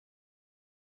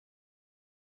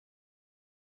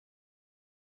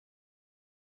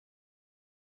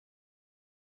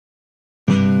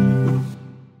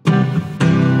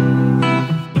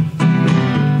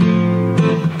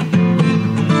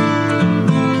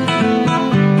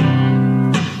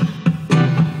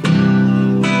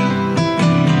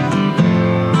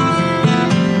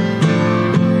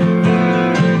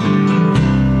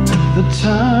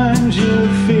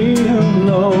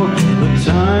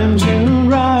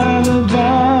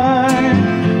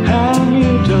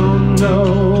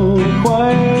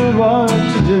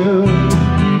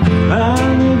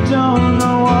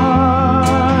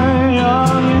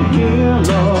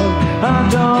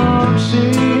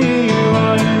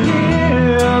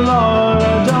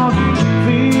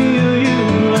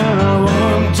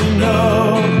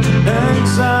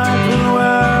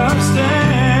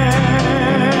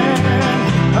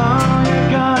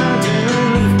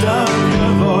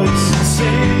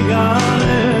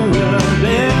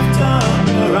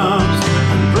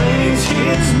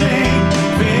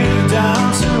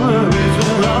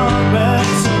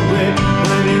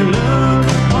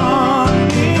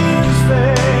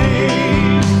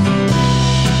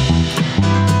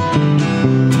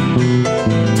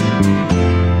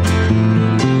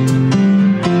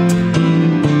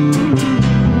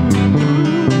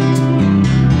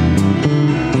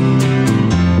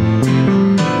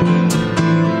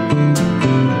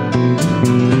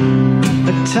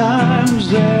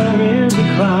Sometimes there is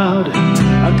a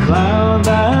cloud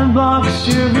that blocks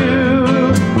your view,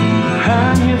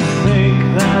 and you think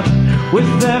that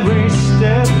with every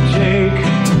step you take,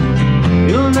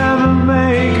 you'll never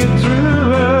make it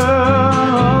through.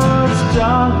 Oh, it's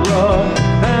dark road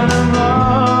and I'm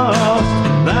lost.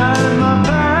 That is my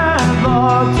path,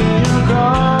 walked in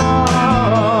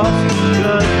across.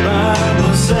 'Cause by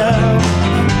myself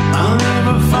I'll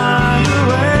never find a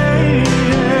way.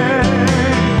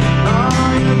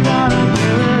 All you gotta do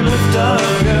is lift up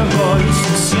your voice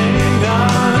and sing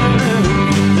hallelujah.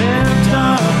 Lift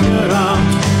up your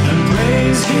arms and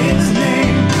praise His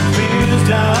name.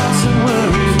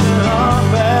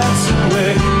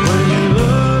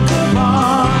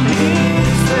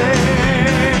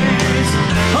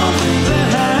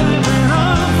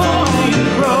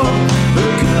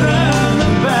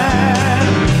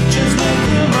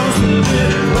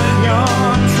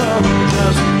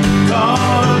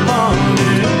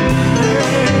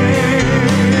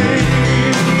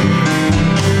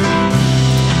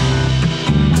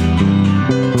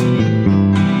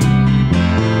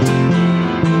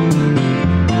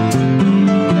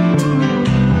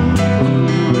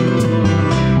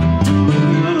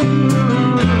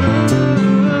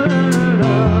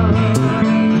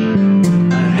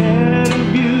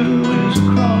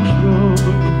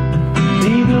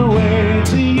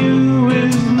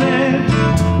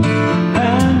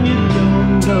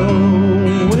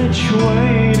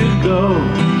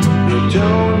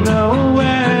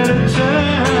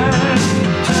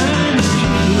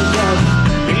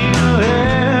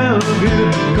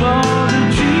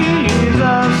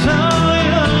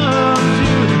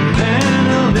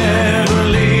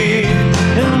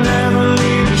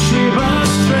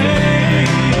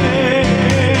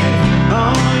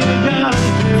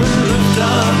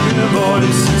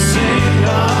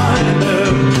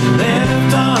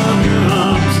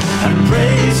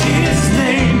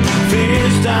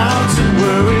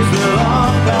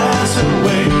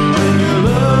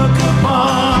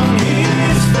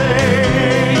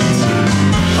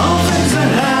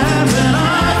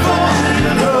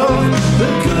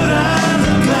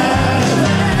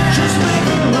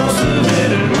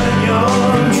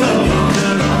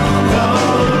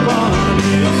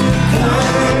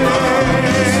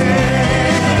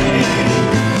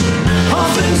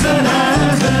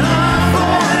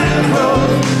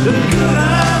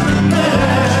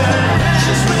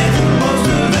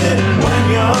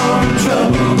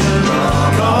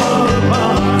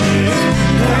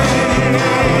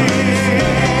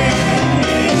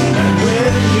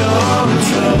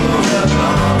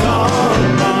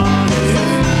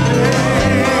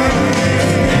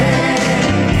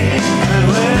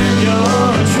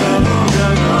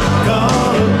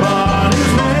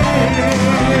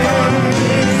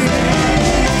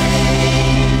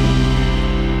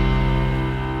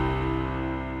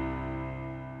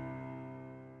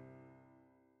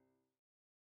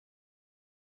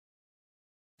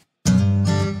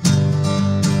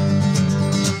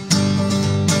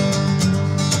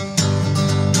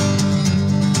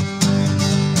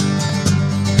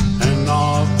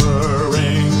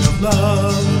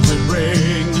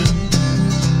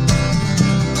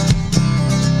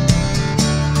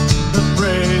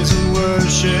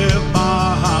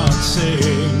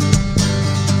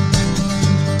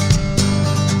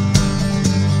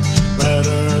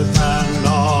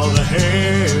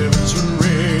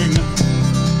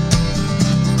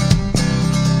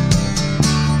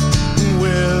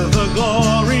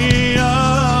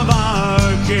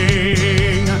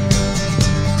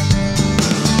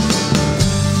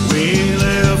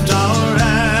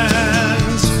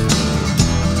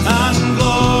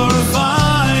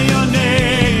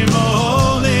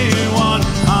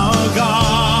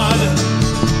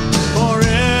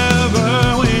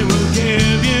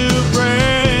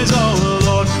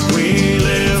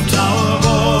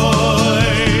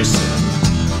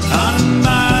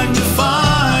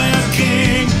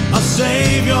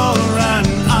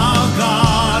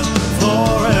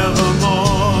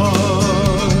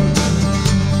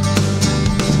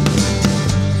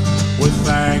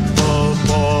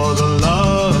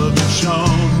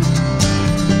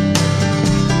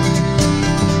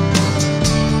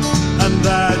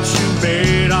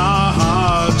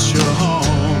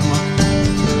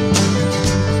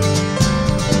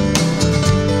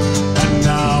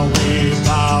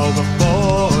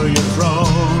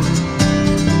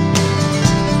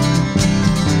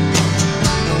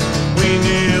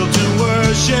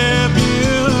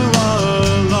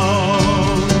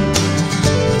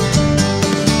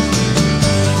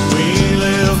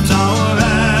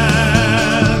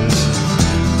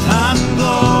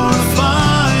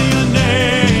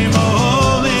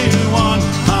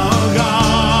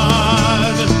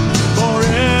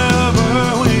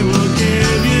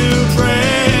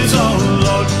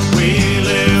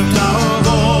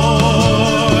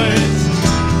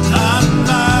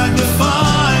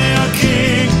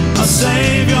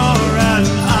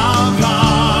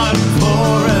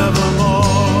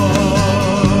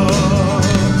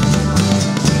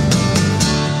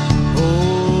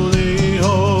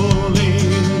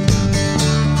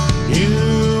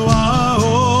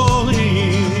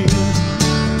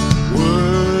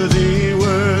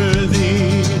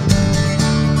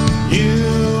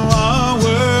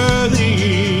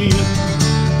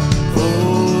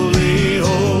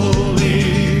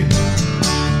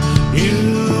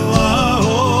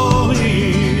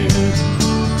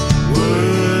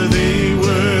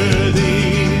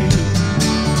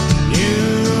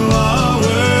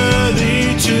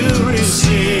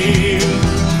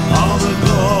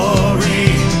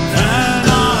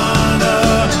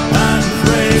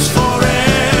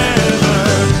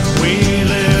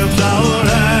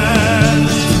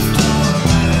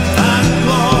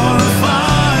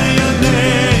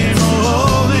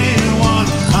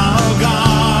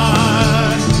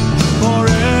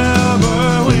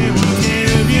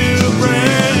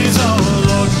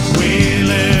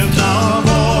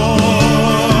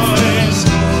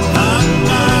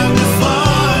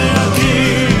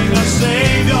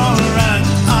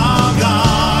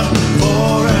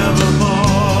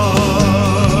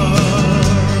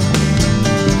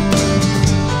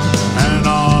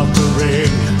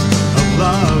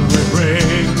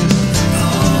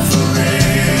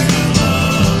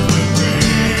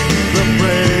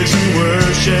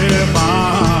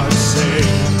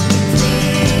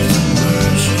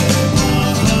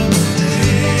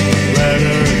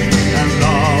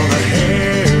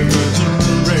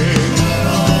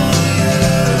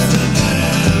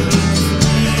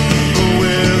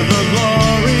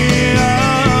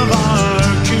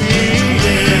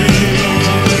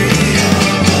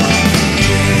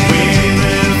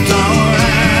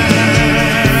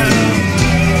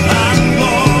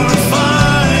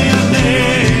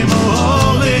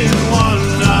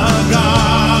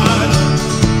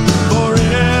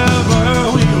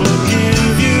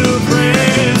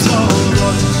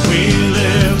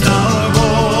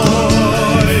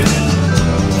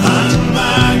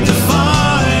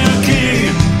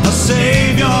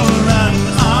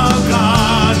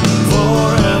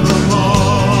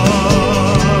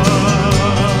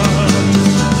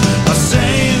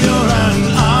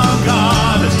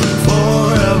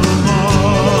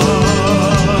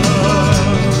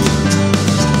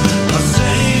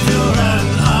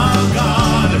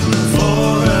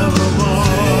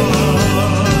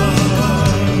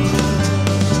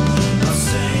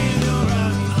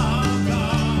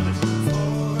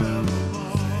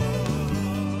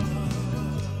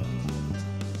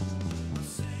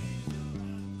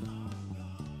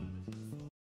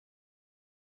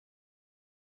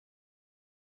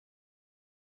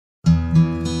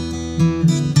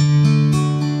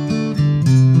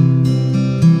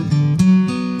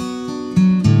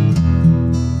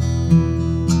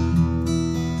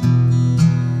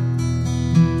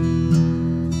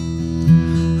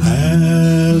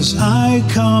 As I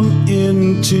come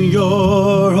into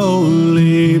your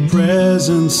holy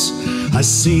presence, I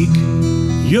seek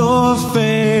your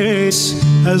face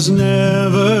as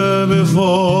never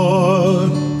before.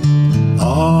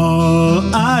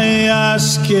 All I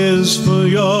ask is for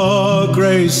your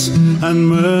grace and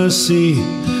mercy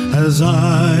as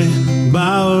I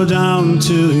bow down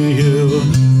to you.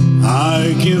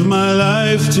 I give my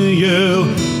life to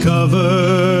you,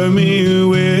 cover me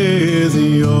with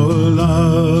your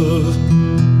love.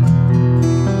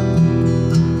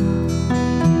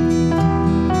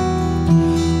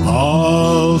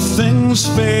 All things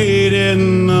fade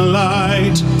in the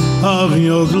light of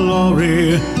your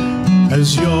glory,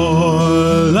 as your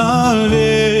love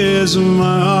is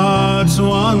my heart's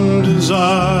one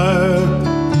desire.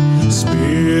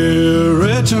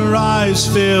 Spirit, rise,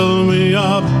 fill me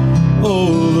up,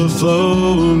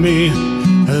 overflow me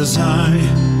as I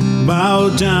bow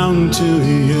down to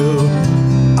you.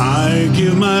 I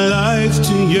give my life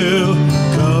to you,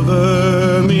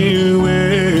 cover me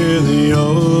with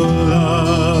your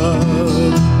love.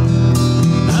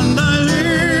 And I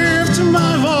lift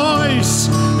my voice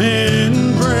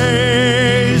in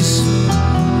praise.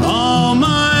 All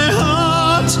my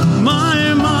heart,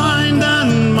 my mind,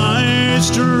 and my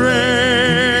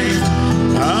strength.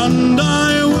 And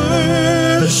I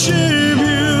worship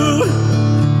you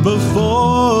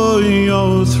before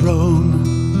your throne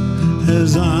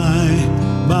as I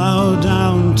bow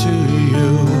down to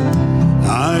you.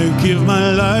 I give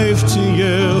my life to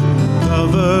you,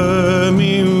 cover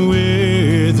me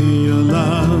with your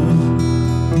love.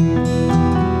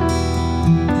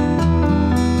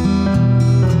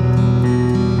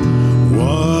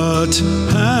 What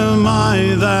am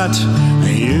I that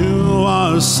you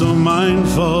are so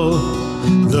mindful,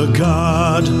 the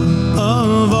God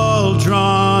of all,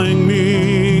 drawing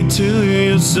me to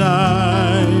your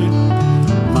side?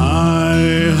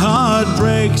 My heart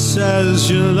breaks as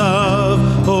your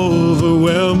love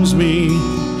overwhelms me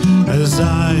as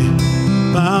I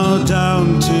bow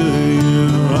down to you.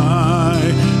 I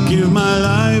give my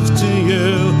life to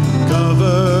you,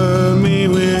 cover me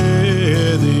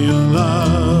with your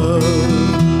love.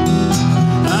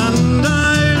 And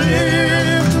I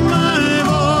lift my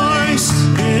voice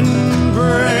in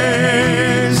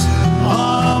praise.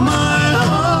 All my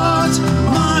heart,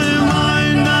 my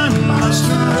mind, and my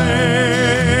strength.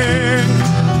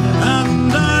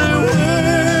 And I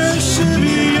worship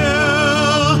you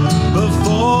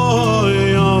before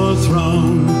your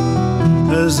throne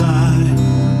as I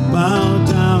bow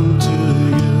down to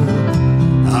you.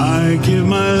 I give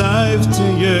my life to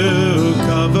you,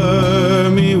 cover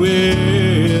me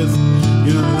with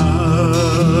your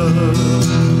love.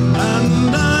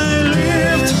 And I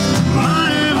lift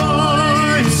my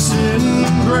voice in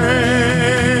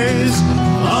praise.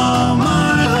 All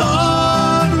my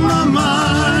heart, my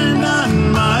mind, and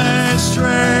my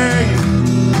strength.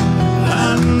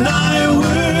 And I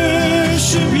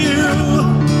worship you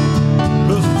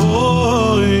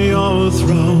before your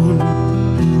throne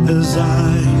as I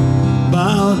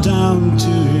bow down to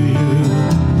you.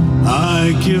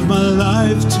 I give my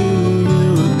life to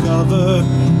you, cover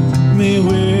me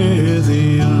with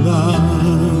your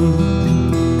love.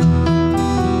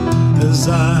 As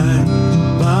I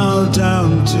bow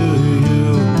down to you,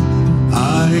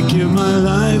 I give my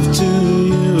life to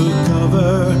you,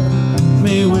 cover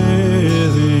me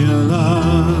with your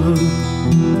love.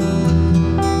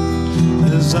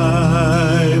 As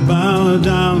I bow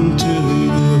down to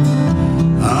you,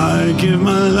 I give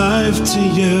my life to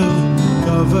you,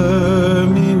 cover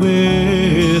me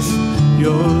with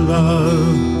your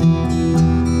love.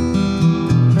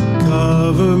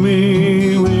 Cover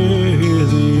me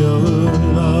with your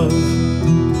love.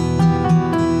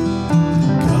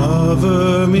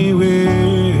 Cover me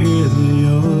with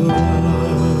your love.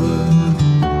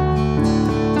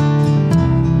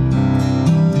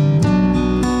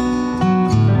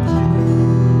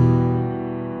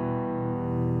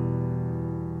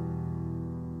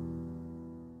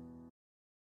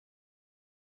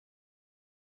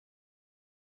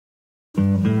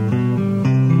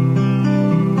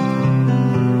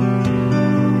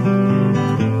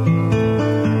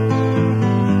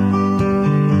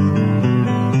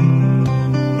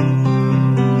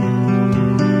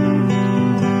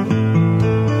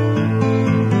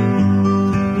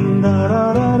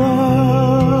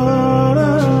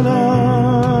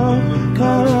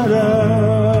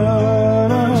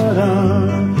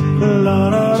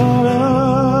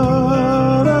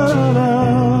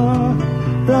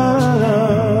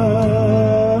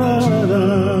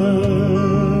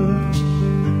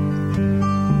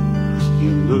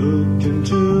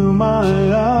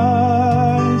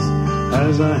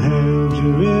 I held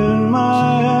you in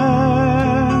my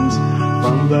hands.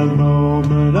 From that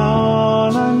moment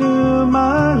on, I knew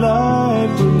my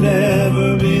life would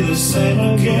never be the same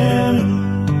again.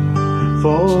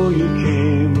 For you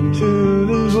came into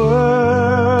this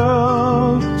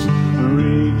world,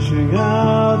 reaching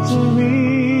out to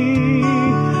me,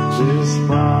 this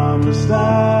promise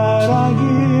that I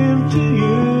give to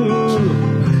you,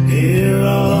 here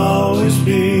I'll always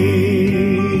be.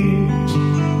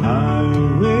 I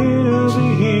will be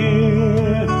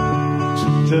here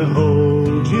to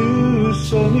hold you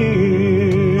so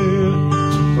near.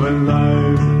 When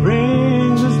life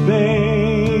brings us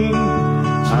pain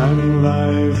and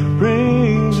life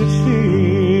brings its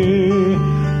fear,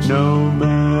 no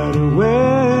matter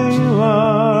where you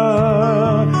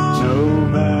are, no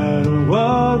matter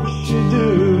what you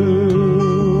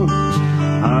do,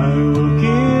 I will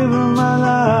give my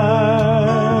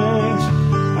life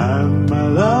and my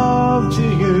love to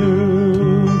you.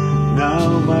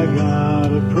 Now my God,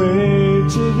 I pray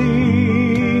to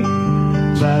thee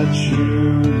that you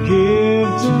give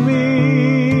to me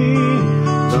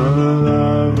the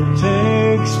love it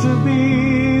takes to be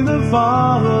the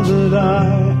father that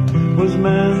I was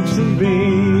meant to be.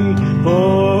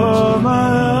 For my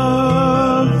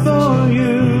love for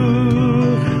you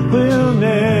will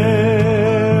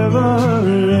never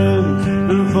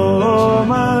end, and for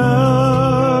my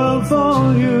love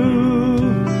for you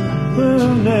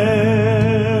will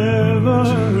never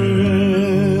end.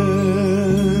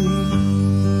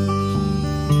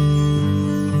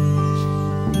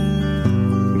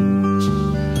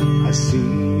 I see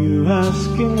you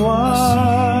asking why.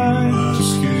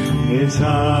 It's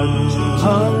hard to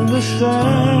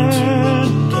understand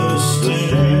the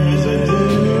things I do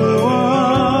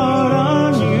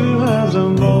on you as I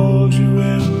mold you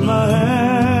in my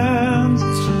hands.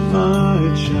 My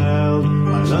child,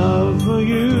 my love for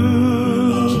you,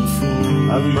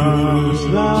 I promise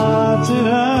not to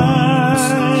hide.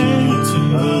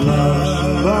 A love so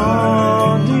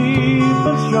born deep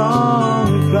but strong,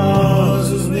 it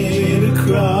causes me to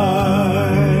cry.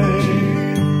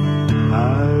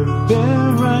 I've been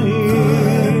right here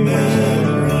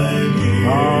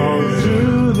all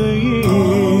through the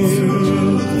years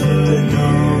to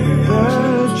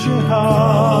comfort your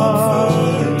heart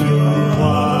and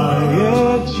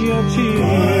quiet your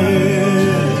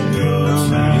tears. No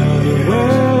matter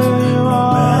where you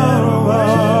are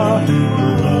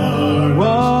or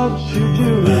what you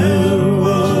do,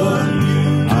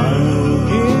 I will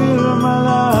give my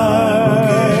life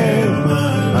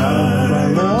and my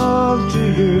love to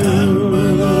you.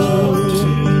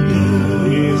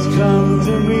 Please come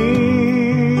to me,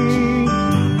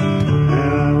 and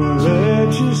I will let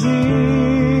you see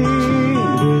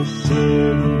this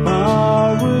hidden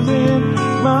part within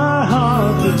my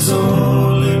heart that's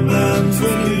only meant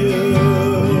for you.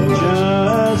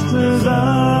 Just as I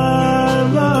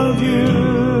love you,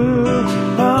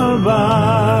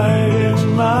 abide in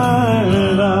my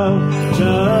love.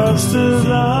 Just as I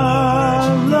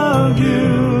love you,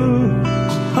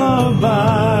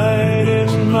 abide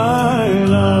in my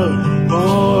love.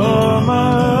 For my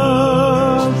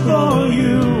love for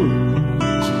you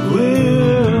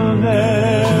will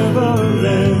never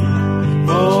end.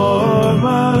 For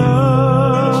my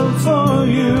love for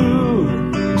you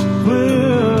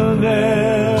will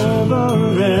never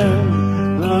end.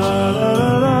 La la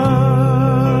la la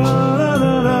la la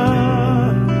la la la la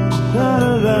la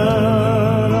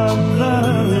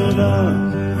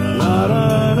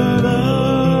la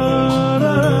la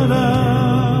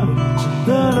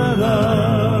la.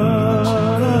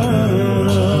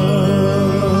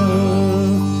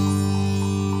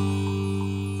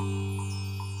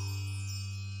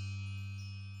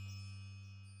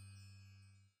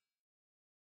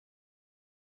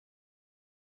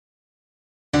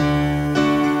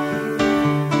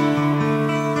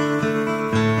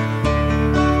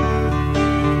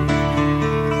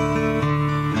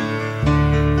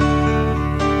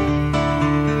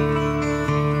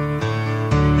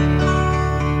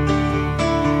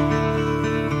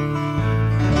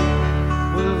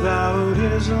 Without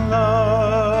his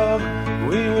love,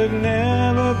 we would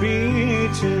never be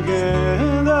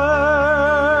together.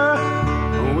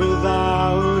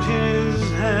 Without his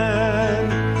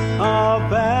hand, our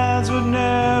paths would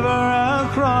never have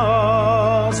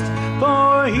crossed.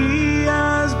 For he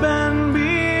has been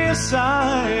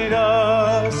beside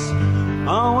us,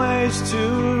 always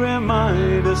to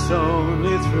remind us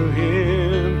only through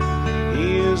him.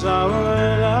 He is our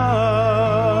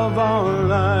love, our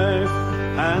life,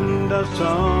 and a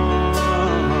song.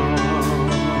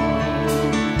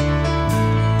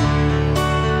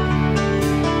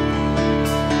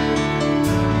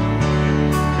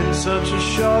 such a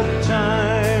short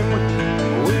time,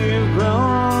 we've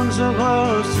grown so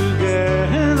close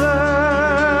together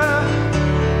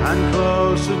and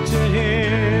closer to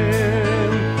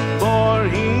Him, for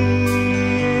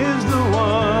He is the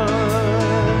one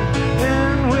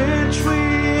in which we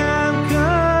have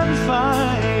confided.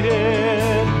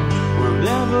 We'll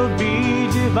never be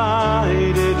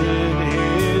divided in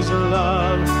His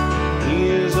love. He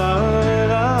is our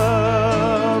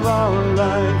love, our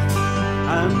life,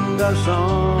 and our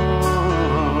song.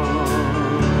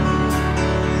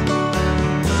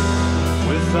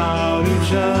 Without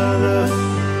each other,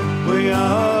 we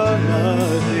are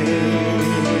nothing,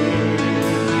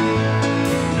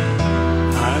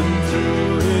 and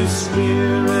through His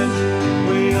Spirit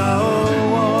we are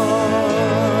one.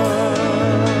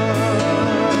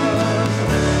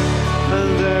 And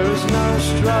there is no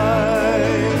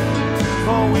strife,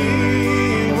 for we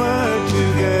were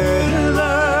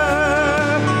together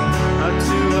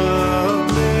to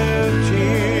uplift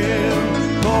Him,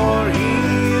 for He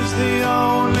is the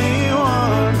only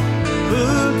one who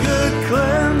could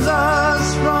cleanse us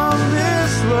from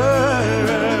this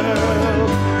world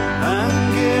and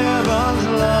give us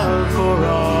love for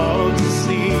all to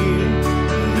see.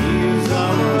 He is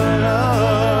our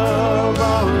love,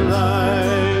 our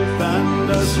life, and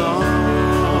our song.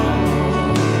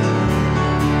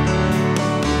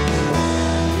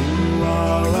 You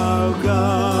are our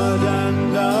God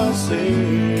and our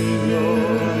Savior.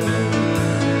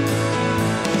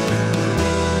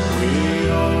 We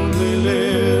only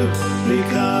live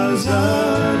because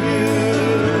of You.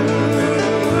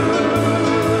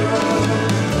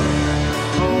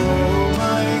 Oh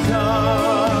my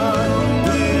God,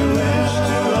 we wish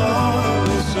to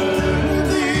always serve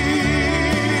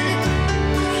Thee.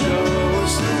 Show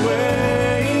us the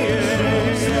way,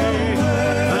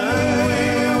 and we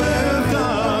will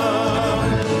come.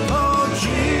 Oh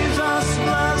Jesus,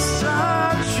 bless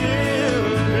our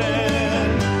children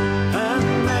and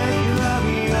make them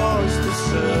Yours to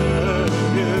serve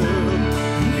You.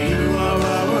 You are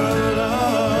our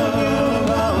love,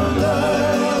 our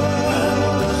life, and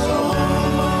our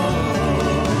song.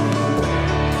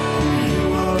 You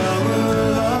are our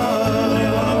love,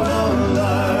 our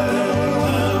life,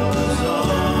 and our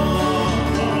song.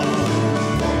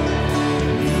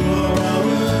 You are our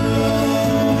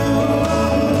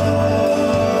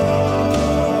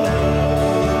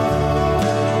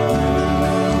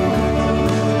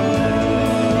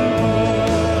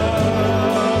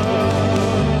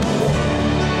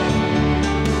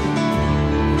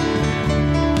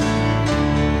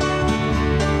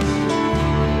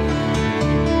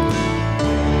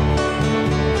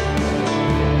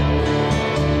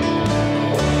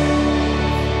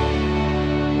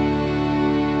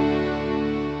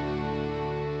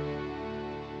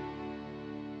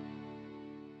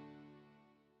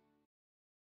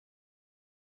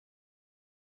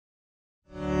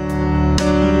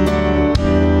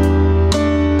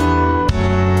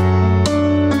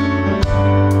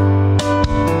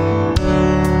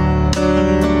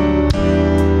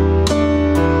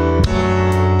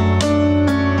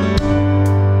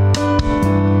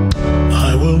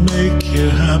I will make you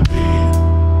happy,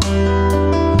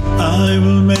 I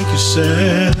will make you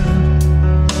sad,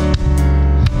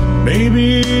 maybe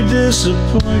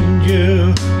disappoint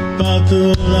you about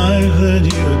the life that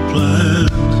you had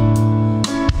planned.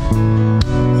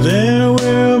 There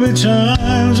will be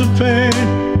times of pain,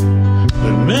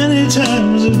 but many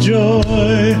times of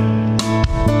joy.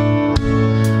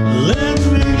 Let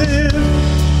me live,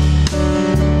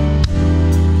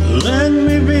 let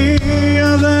me be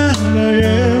all that I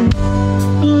am.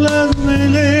 Let me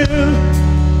live,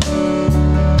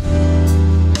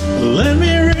 let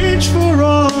me reach for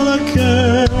all I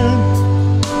can.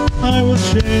 I will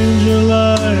change your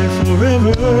life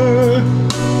forever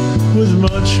with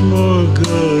much more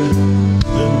good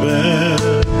than bad.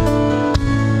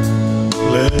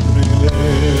 Let me live.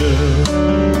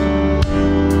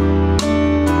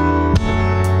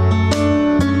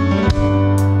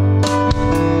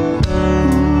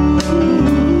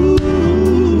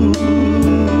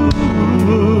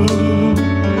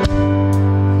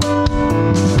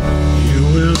 You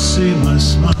will see my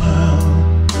smile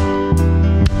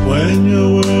when your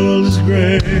world is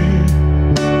gray.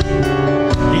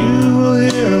 You will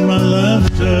hear my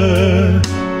laughter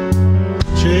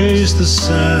chase the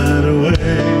sad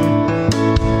away.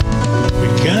 We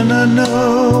cannot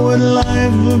know what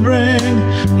life will bring,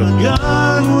 but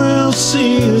God will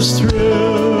see us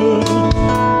through.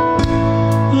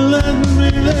 Let me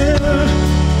live,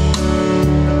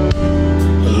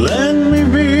 let me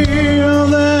be all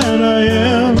that I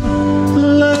am.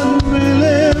 Let me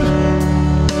live,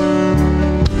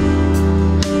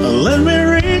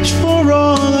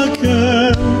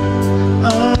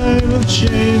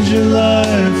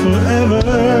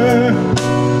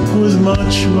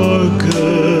 much more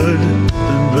good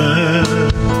than bad.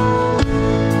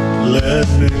 Let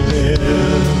me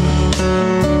live.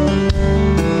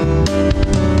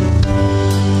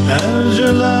 As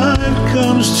your life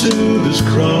comes to this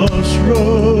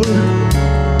crossroad,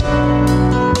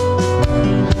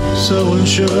 so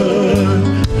unsure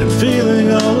and feeling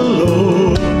all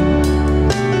alone,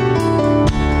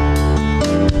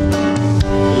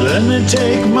 let me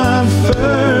take my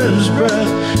first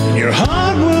breath, and your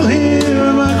heart will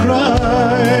hear my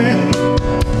cry.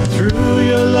 Through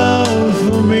your love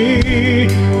for me,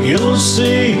 you'll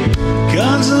see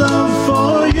God's love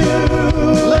for you.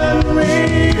 Let me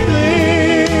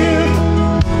live.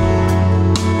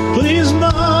 Please,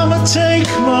 Mama,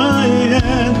 take my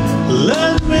hand.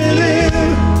 Let me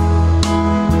live.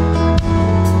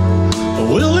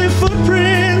 We'll leave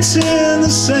footprints in the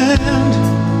sand.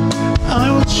 I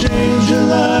will change your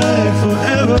life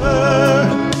forever,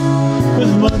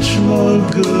 with much more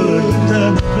good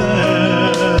than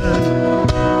bad.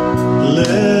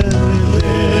 Let me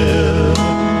live.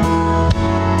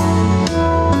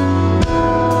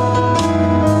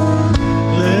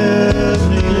 Let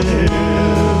me live.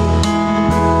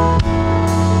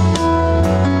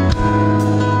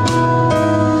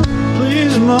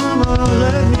 Please, Mama,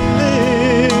 let me live.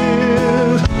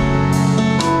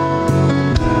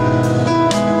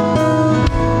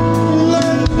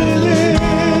 Let me live.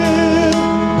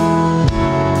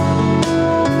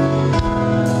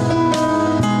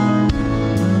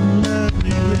 Let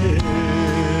me live.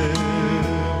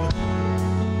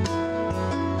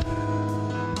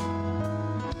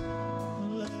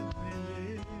 Let me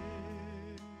live.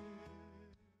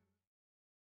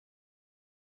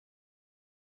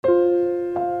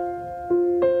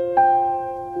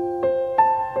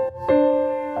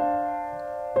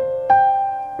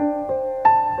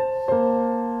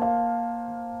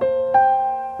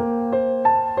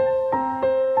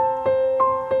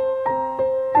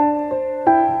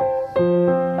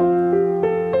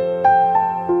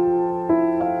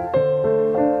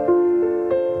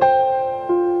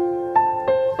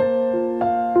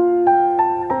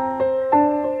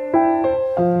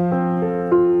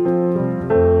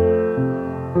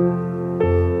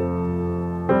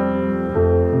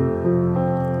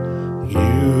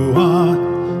 You are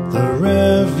the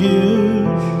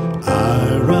refuge I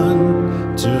run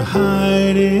to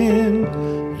hide in.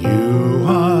 You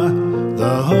are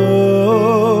the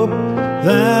hope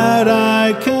that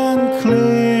I can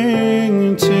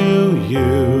cling to.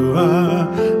 You are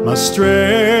my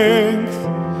strength.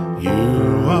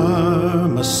 You are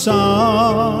my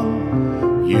song.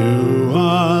 You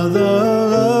are the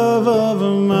love of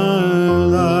my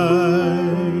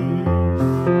life.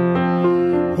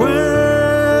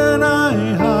 When I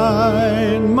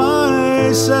hide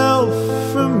myself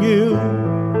from you,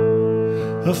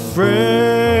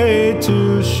 afraid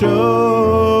to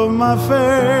show my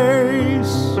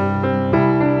face,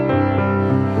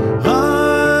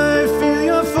 I feel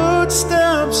your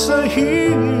footsteps, I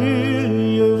hear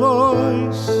your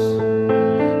voice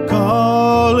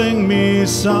calling me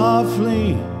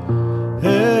softly,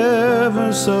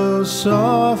 ever so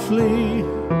softly.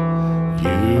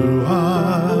 You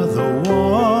are the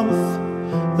warmth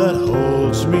that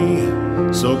holds me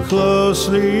so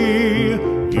closely.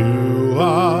 You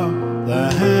are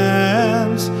the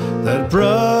hands that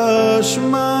brush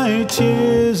my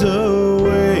tears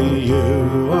away.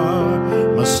 You are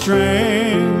my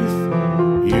strength.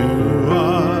 You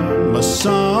are my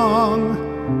song.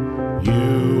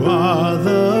 You are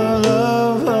the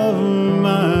love of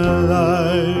my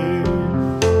life.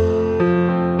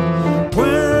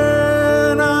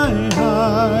 When I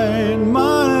hide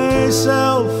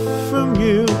myself from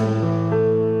you,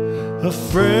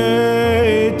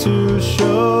 afraid to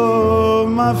show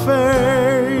my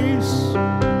face,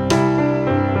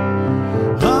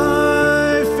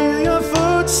 I feel your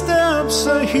footsteps,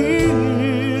 I hear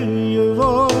your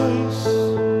voice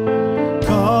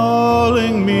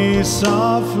calling me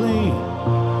softly,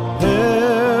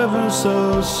 ever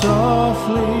so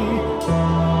softly.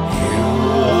 You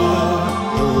are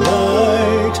the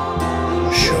light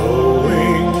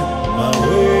showing my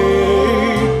way.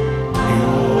 You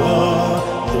are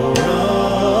the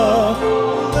rock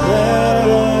that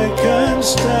I can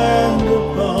stand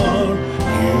upon.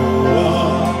 You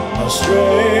are my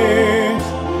strength.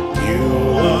 You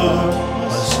are my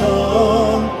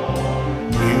song.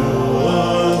 You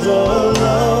are the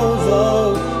love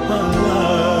of my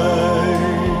life.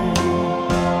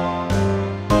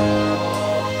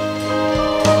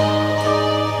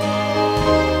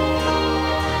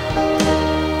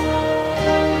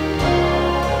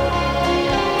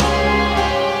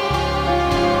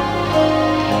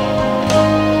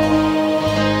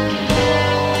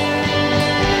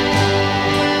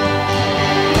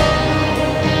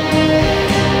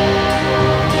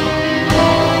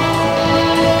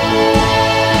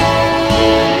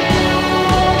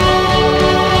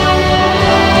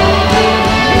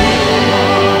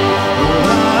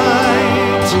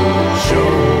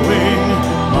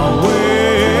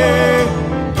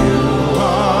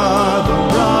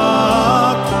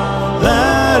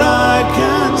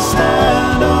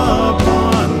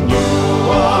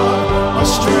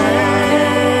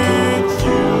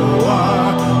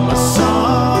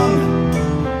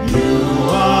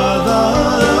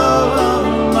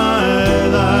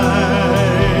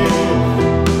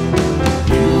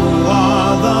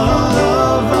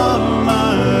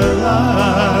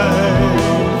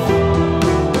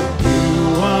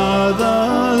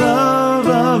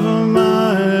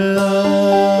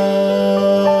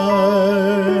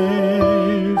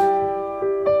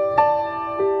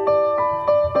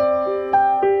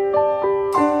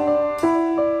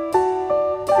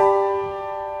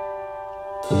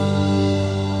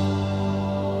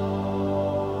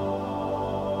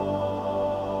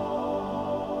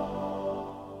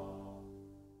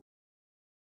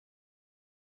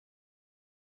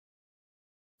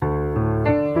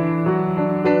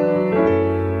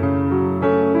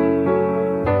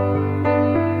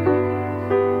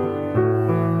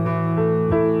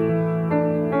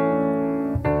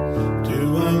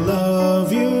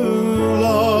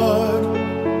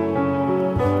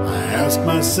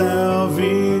 myself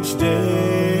each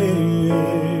day,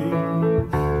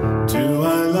 do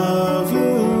I love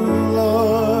you,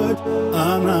 Lord?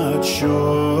 I'm not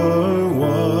sure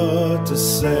what to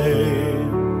say.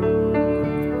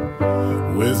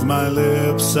 With my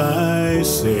lips I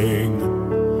sing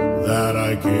that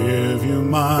I give you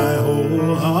my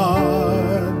whole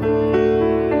heart,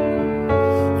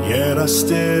 yet I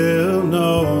still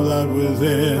know that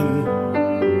within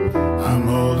I'm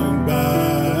holding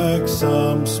back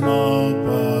some small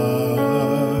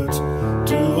parts.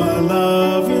 Do I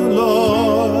love you,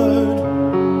 Lord?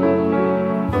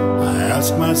 I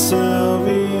ask myself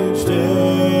each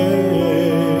day.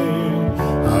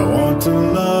 I want to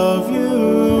love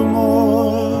you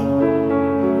more,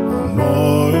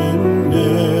 more in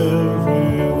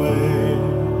every way.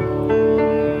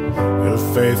 You're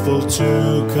faithful to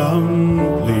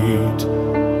complete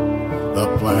the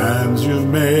plans you've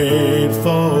made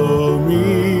for me.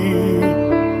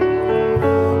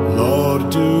 Lord,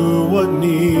 do what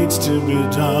needs to be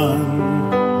done,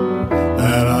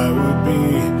 that I would be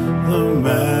the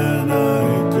man I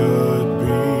could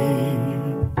be.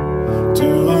 Do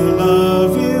I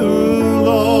love you,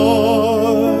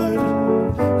 Lord?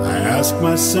 I ask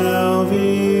myself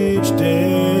each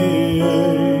day.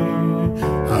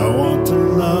 I want to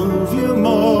love you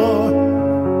more,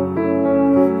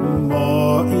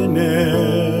 more in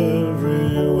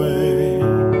every way.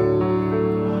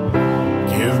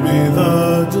 Give me the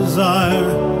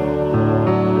desire,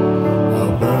 a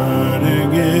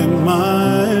burning in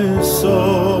my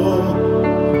soul,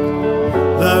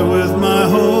 that with my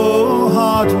whole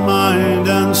heart, mind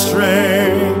and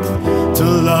strength, to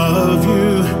love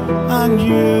you and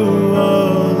you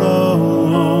alone.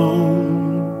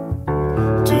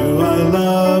 Do I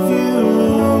love you,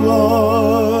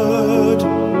 Lord?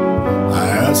 I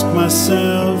ask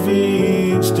myself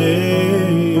each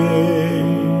day.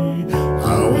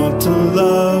 I want to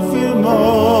love you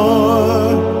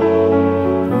more,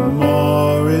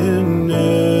 more in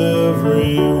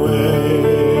every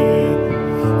way.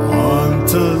 I want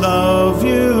to love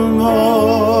you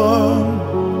more,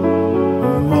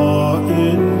 more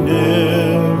in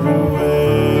every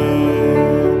way.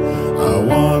 I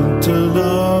want to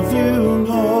love you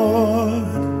more,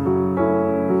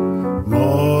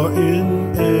 more in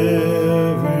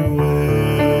every way.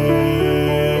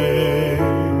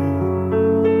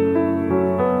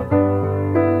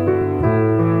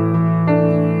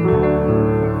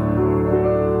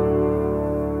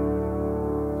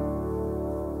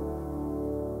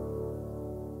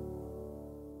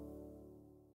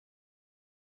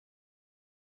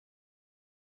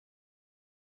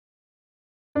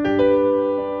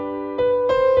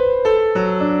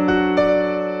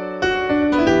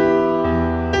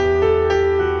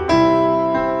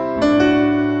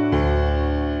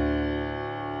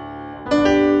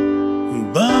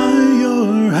 By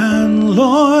your hand,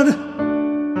 Lord,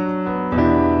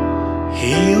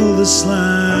 heal this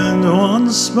land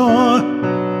once more.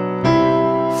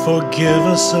 Forgive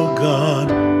us, O God,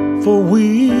 for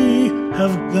we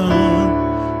have gone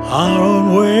our own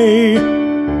way.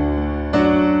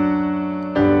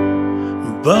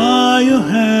 By your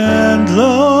hand,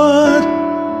 Lord,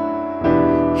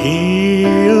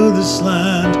 heal this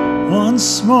land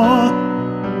once more.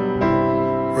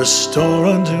 Restore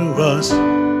unto us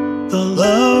the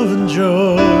love and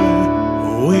joy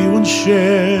we once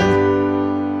shared.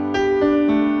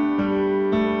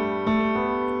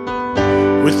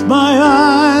 With my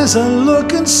eyes I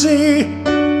look and see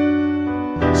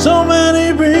so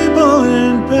many people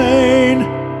in pain,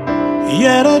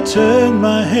 yet I turn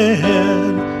my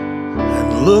head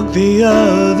and look the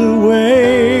other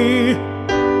way.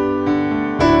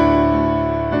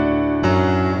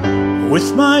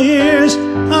 With my ears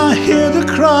I hear the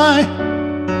cry,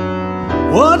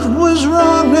 what was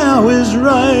wrong now is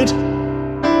right,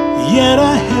 yet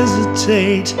I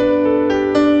hesitate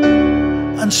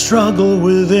and struggle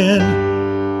within.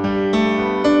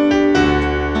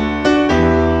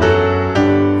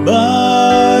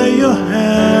 By your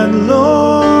hand,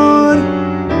 Lord,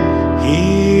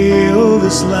 heal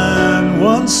this land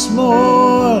once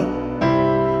more.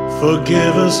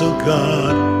 Forgive us, O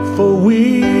God, for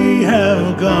we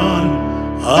have gone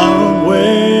our own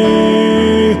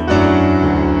way.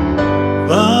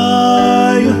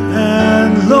 By your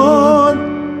hand, Lord,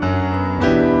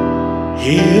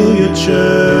 heal your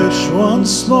church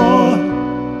once more.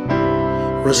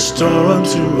 Restore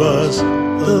unto us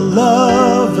the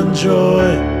love and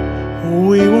joy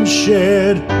we once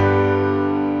shared.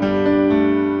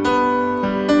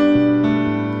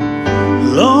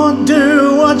 Lord,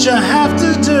 do what you have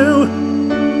to do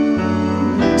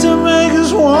to make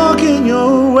us walk in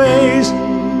your ways,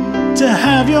 to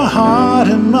have your heart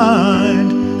and mind,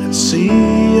 and see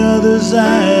others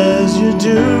as you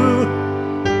do.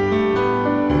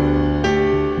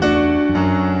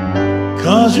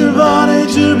 Cause your body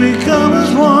to become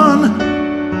as one,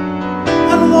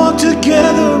 and walk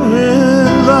together in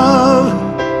love,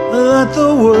 that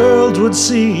the world would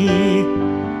see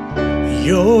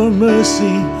your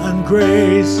mercy and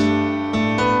grace.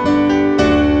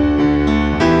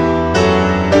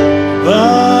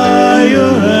 By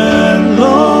your hand,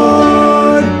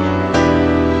 Lord,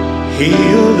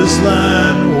 heal this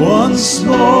land once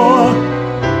more.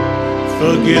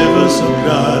 Forgive us, O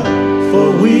God, for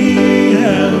we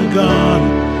have gone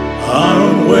our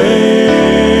own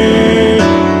way.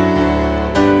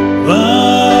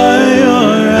 By your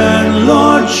hand,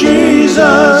 Lord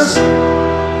Jesus,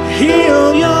 heal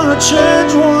your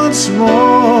church once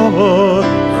more.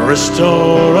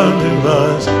 Restore unto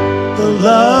us the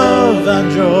love and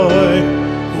joy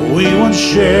we once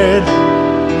shared.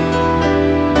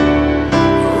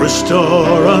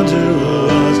 Restore unto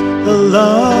us the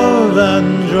love and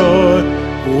joy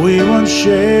we once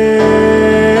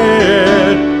shared.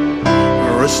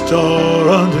 Restore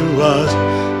unto us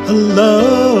the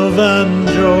love and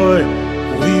joy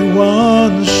we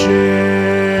once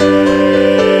shared.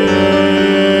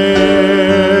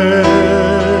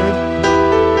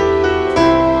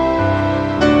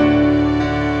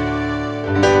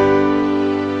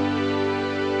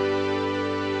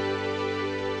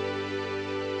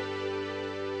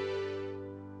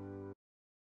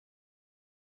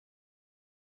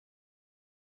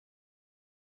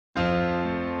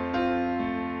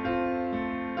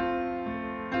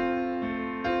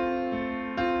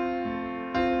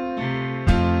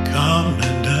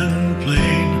 Common and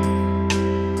plain,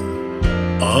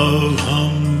 of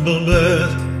humble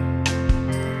birth,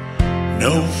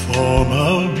 no form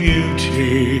of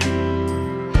beauty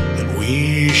that we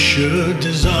should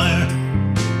desire,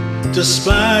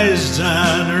 despised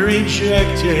and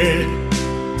rejected,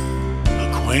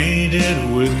 acquainted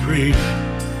with grief.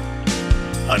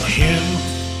 On him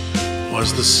was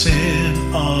the sin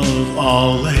of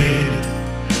all laid.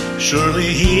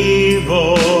 Surely he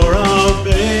bore our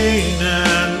pain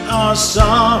and our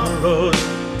sorrows,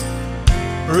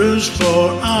 bruised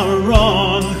for our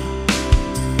wrong.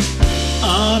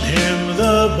 On him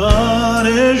the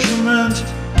punishment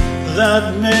that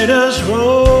made us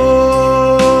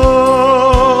whole.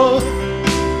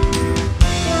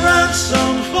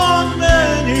 Ransom for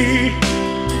many,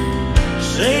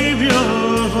 Savior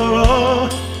for all,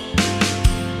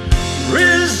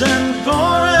 risen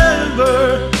forever,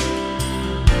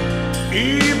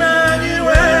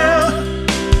 Emmanuel.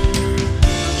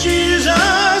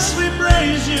 Jesus, we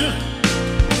praise you.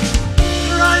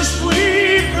 Christ, we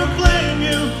proclaim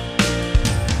you.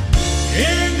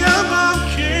 King of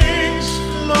kings,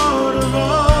 Lord of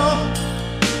all.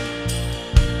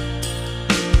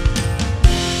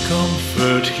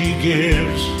 Comfort he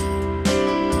gives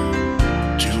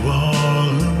to all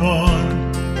who mourn,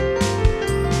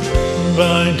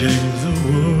 binding the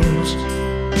wounds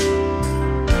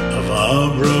of our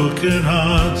broken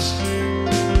hearts,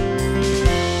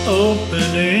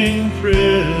 opening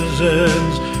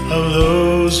prisons of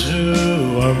those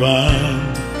who are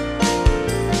bound.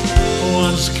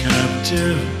 Once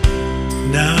captive,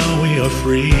 now we are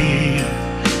free.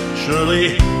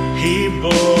 Surely he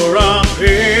bore our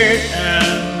pain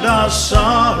and our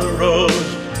sorrows,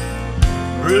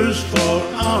 bruised for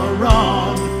our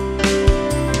wrong.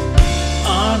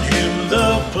 On him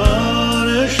the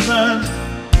punishment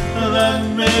that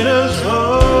made us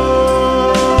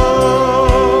whole.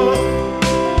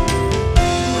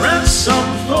 Ransom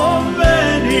for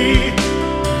many,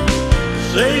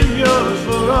 Savior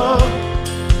for all,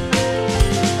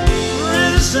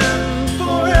 risen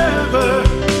forever,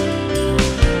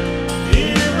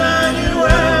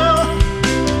 Emmanuel.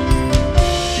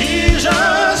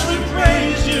 Jesus, we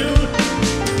praise you.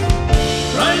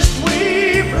 Christ, we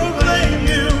proclaim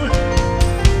you.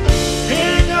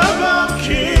 King of our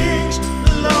kings,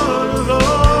 Lord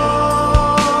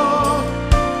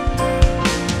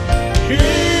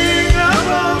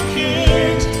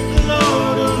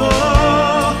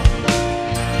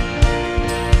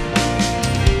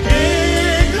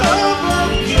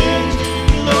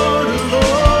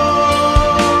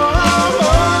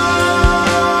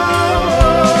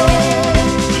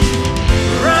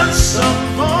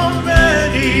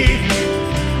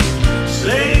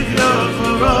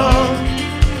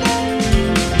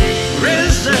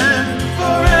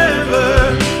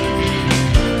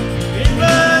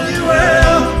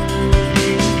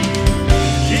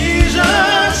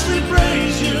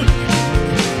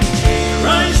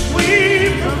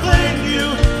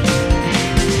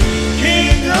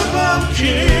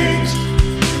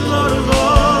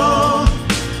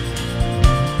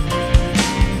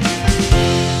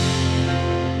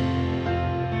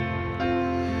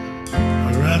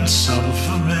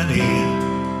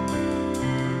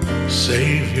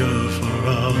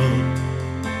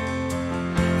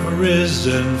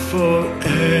risen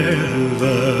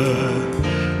forever,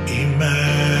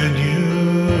 Emmanuel.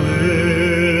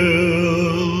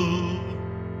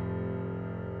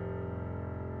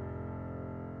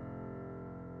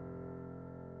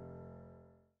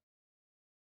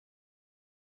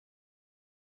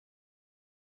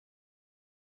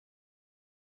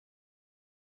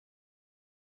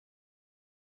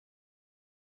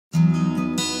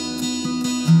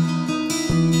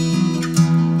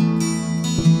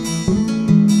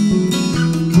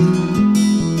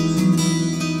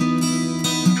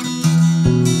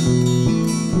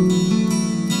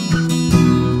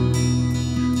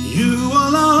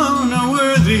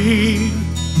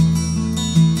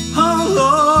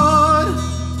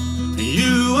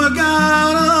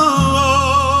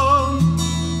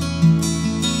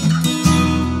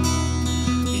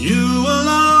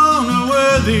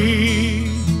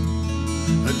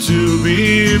 To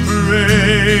be praised,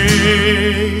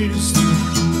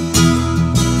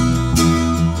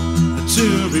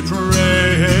 to be praised.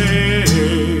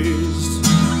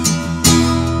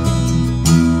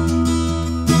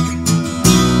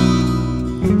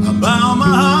 I bow my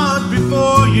heart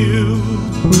before you,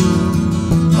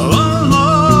 oh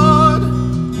Lord,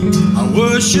 I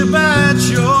worship at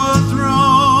your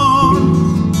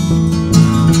throne.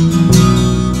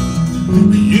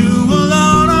 You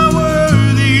alone are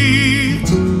worthy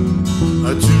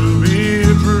to be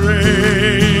praised,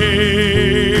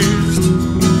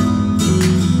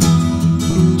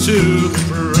 to be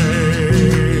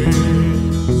praised.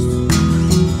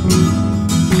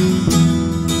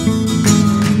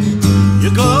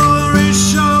 Your glory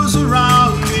shows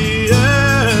around the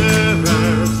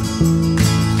earth,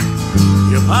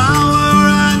 your power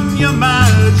and your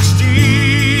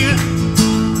majesty.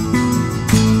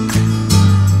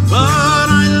 But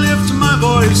I lift my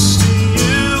voice to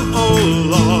you, oh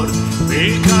Lord,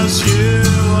 because you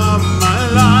are my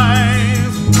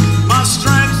life, my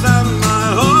strength and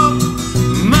my hope,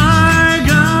 my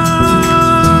God.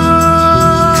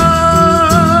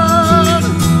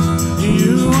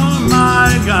 You are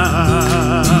my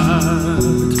God.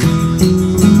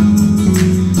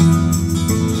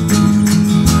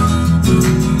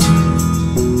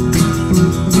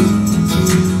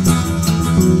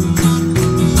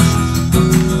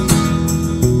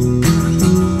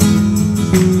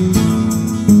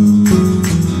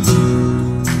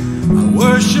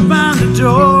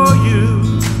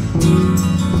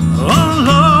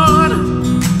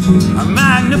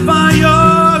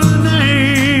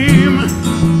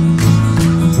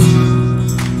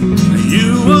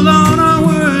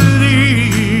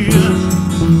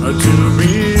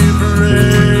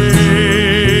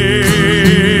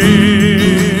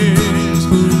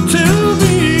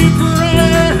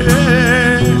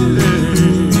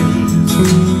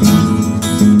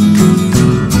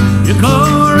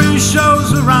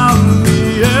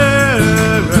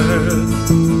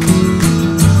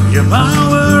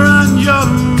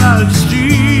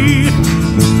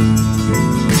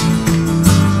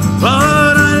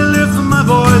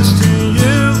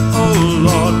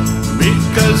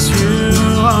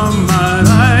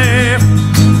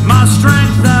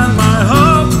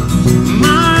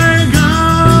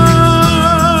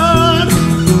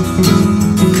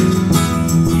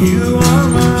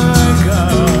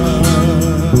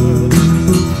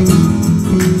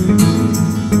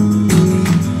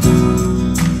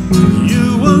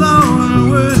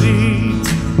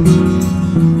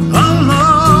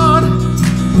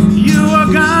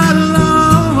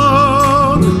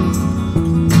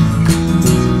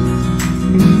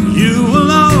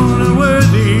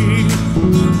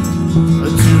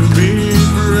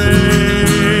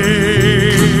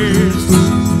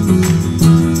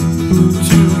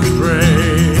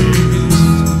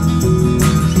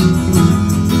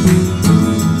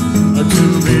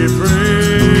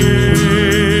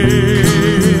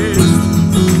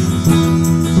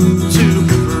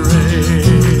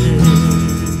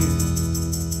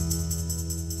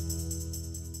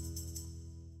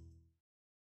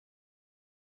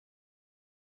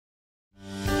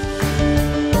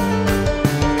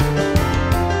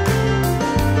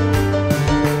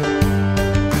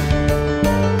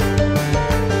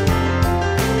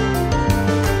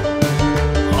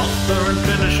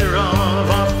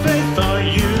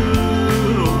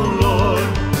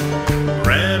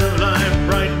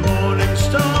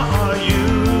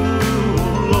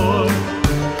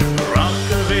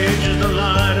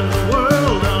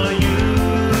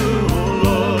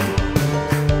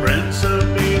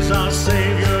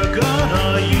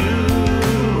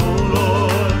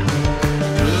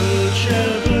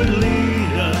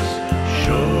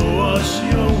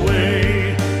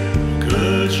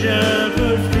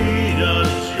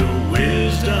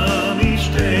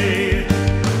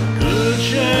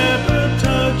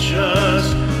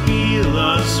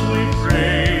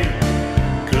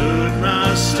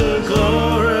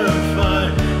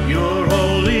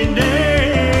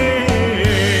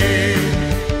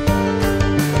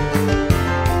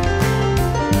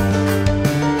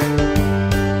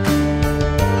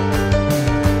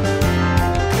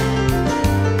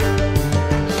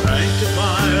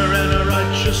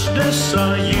 consciousness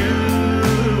are you?